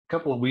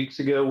couple of weeks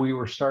ago, we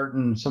were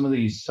starting some of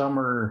these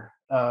summer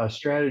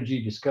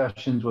strategy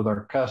discussions with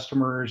our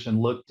customers and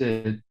looked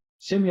at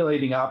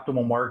simulating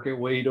optimal market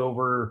weight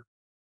over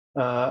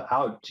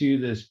out to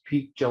this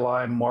peak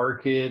July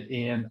market.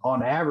 And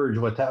on average,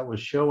 what that was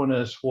showing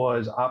us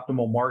was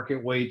optimal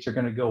market weights are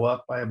going to go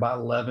up by about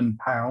 11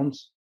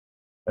 pounds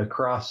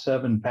across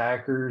 7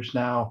 packers.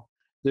 Now,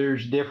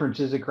 there's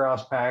differences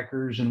across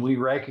packers, and we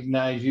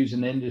recognize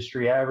using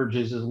industry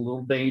averages is a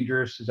little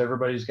dangerous as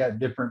everybody's got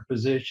different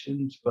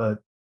positions. But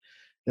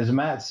as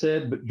Matt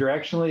said, but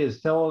directionally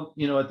is telling,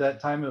 at that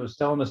time it was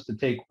telling us to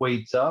take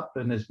weights up.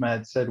 And as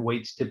Matt said,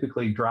 weights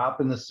typically drop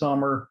in the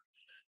summer.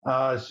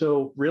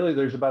 So really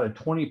there's about a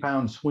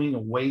 20-pound swing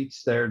of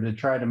weights there to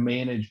try to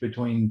manage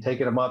between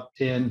taking them up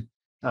 10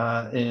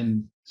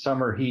 in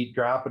summer heat,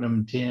 dropping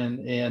them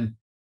 10. And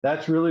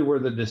that's really where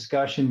the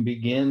discussion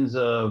begins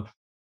of,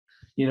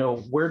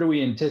 where do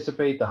we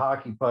anticipate the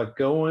hockey puck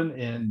going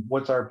and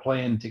what's our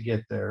plan to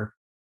get there?